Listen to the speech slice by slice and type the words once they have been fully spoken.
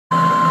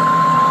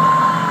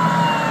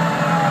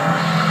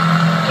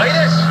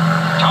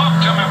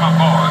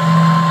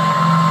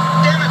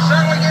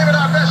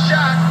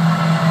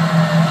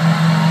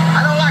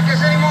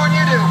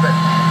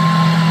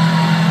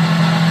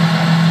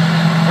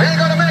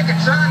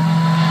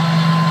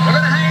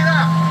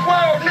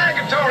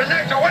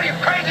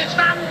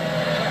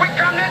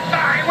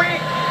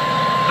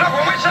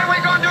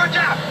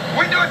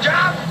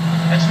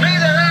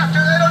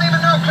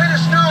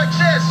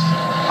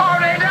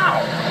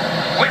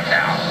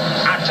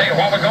I'll tell you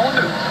what we're going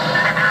to do.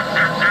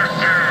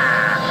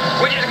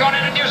 We're just going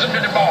to introduce him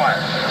to the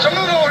boys. So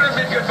move over a little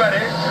bit, good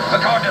buddy,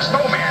 because the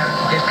Snowman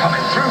is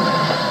coming through.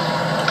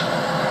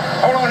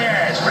 Hold on your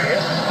ass, Fred.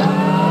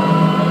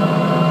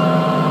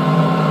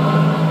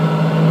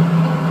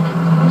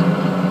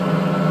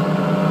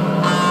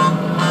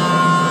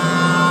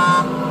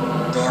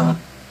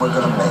 Damn, we're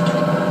gonna make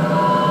it.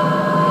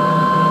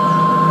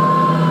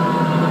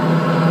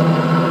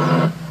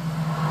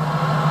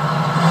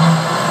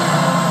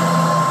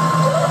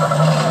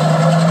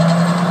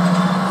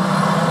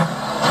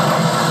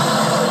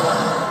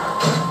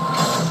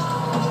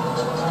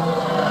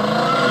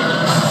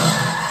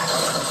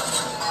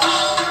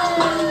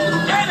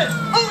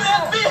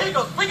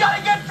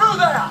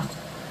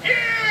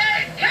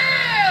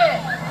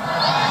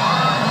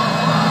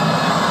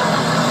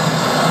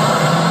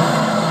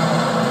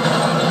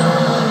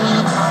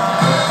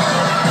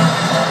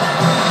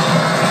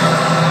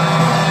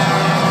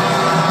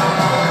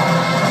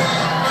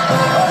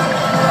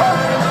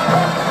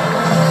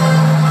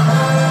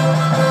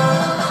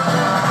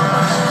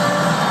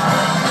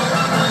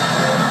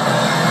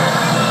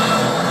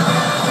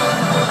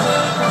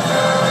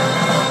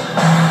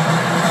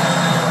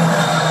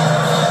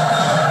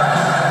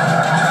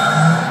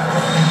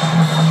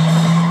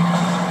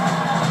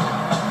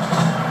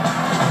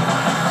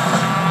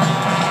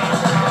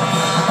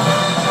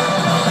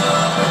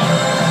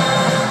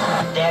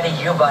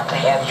 You're about to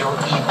have your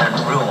evening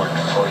ruined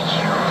for you.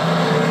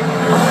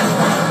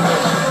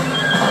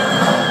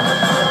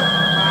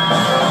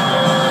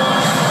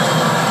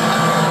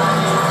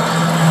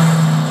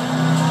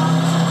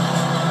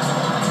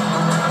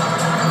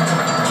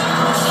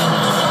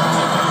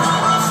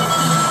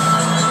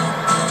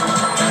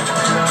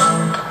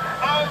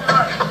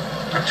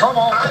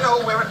 Trouble. I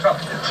know where trouble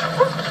is.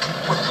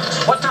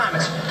 What time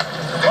is it?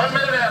 1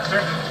 minute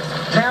after.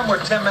 Damn, we're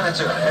 10 minutes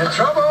early. In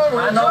trouble?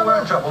 I know we're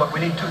in trouble. Look, we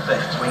need two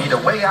things. We need a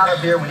way out of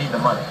here. We need the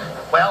money.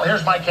 Well,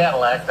 here's my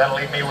Cadillac. That'll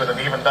leave me with an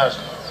even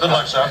dozen. Good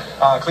luck, son.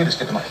 Cletus,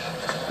 get the money.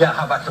 Yeah,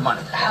 how about the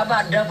money? How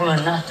about double or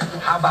nothing?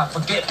 How about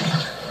forget me?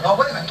 Oh,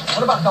 wait a minute.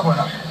 What about double or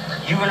nothing?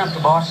 You run up to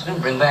Boston,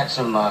 bring back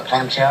some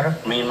clam chowder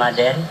for me and my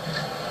daddy.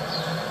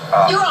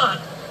 You're on.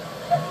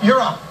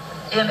 You're on.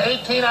 In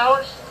 18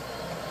 hours?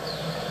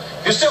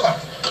 You're still on.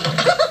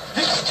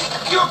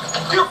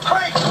 You're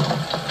crazy.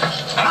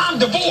 And I'm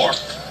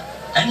divorced.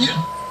 And you're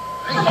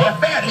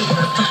Bandit.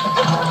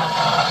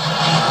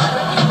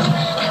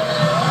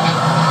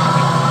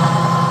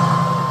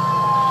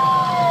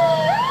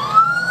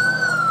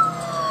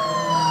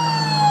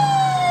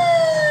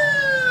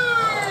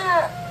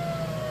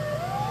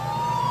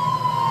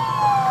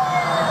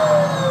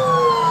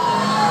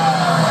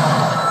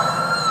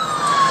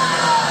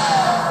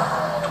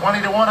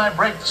 I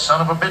break the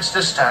son of a bitch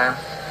this time.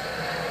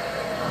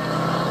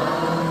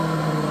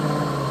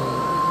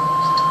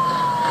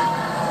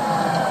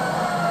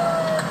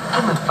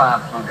 Give me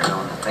 500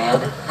 on the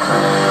Bandit.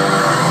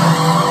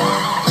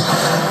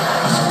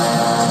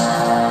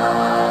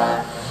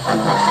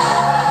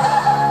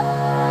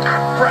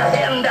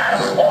 Apprehend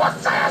that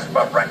horse ass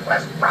for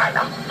breakfast,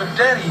 Ryder. But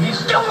Daddy, he's...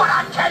 Do what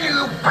I tell you,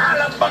 you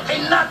pile of bucky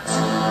nuts.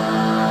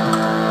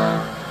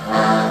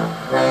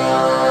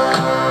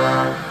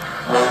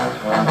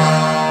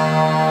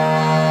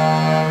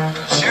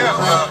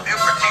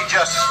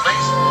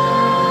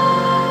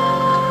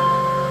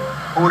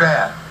 Who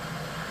that?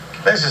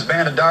 This is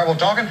Bandit Darwell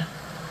talking.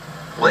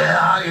 Where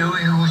are you,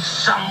 you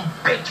some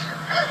bitch?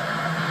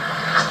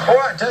 Oh,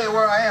 I tell you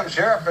where I am,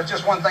 Sheriff. There's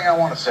just one thing I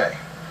want to say.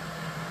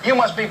 You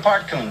must be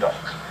part coon dog.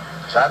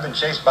 So I've been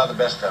chased by the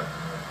best of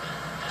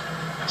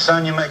them.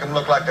 Son, you make them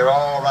look like they're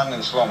all running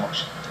in slow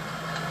motion.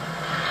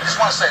 Just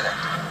want to say that.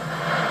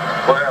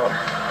 Well,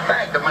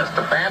 thank you,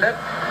 Mr. Bandit.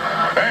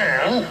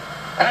 And,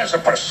 as a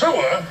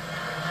pursuer,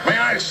 may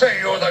I say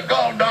you're the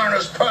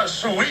gall-darnest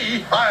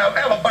pursuee I have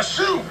ever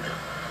pursued.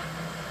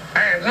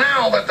 And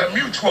now that the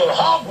mutual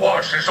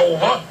hogwash is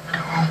over...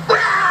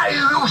 Where are you,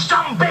 you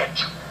some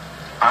bitch?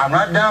 I'm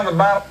right down the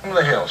bottom of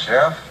the hill,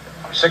 Sheriff.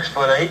 I'm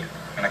 6'8"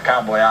 in a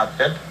cowboy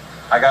outfit.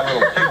 I got a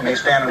little pygmy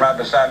standing right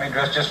beside me,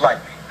 dressed just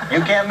like me.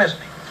 You can't miss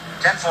me.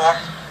 10-4.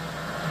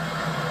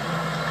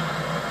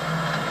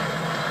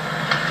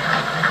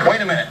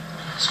 Wait a minute.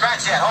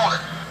 Scratch that, hold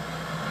it.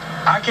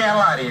 I can't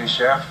lie to you,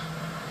 Sheriff.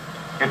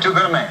 You're too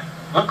good a man.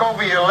 Look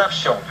over your left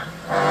shoulder.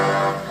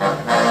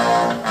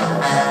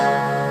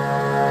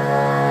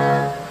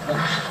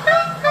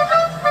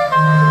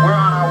 We're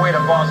on our way to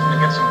Boston to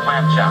get some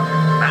clam chowder.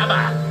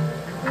 Bye-bye.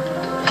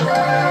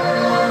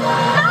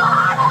 No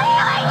hard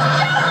feelings!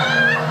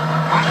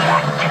 I'm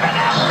not giving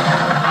up!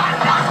 I'm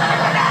not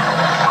giving up!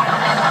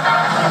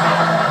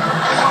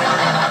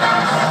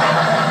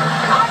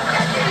 I'm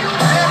getting you!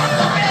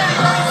 Daddy,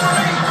 wait for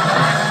me!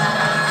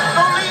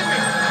 Don't leave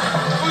me!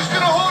 Who's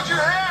gonna hold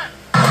your hand?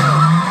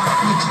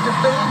 It's the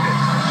Bandit.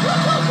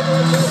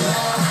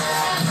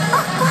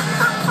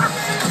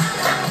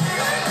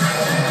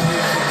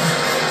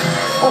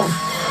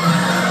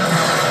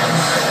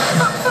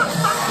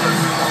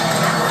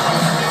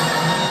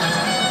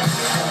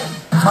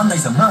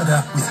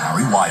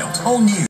 out, all new.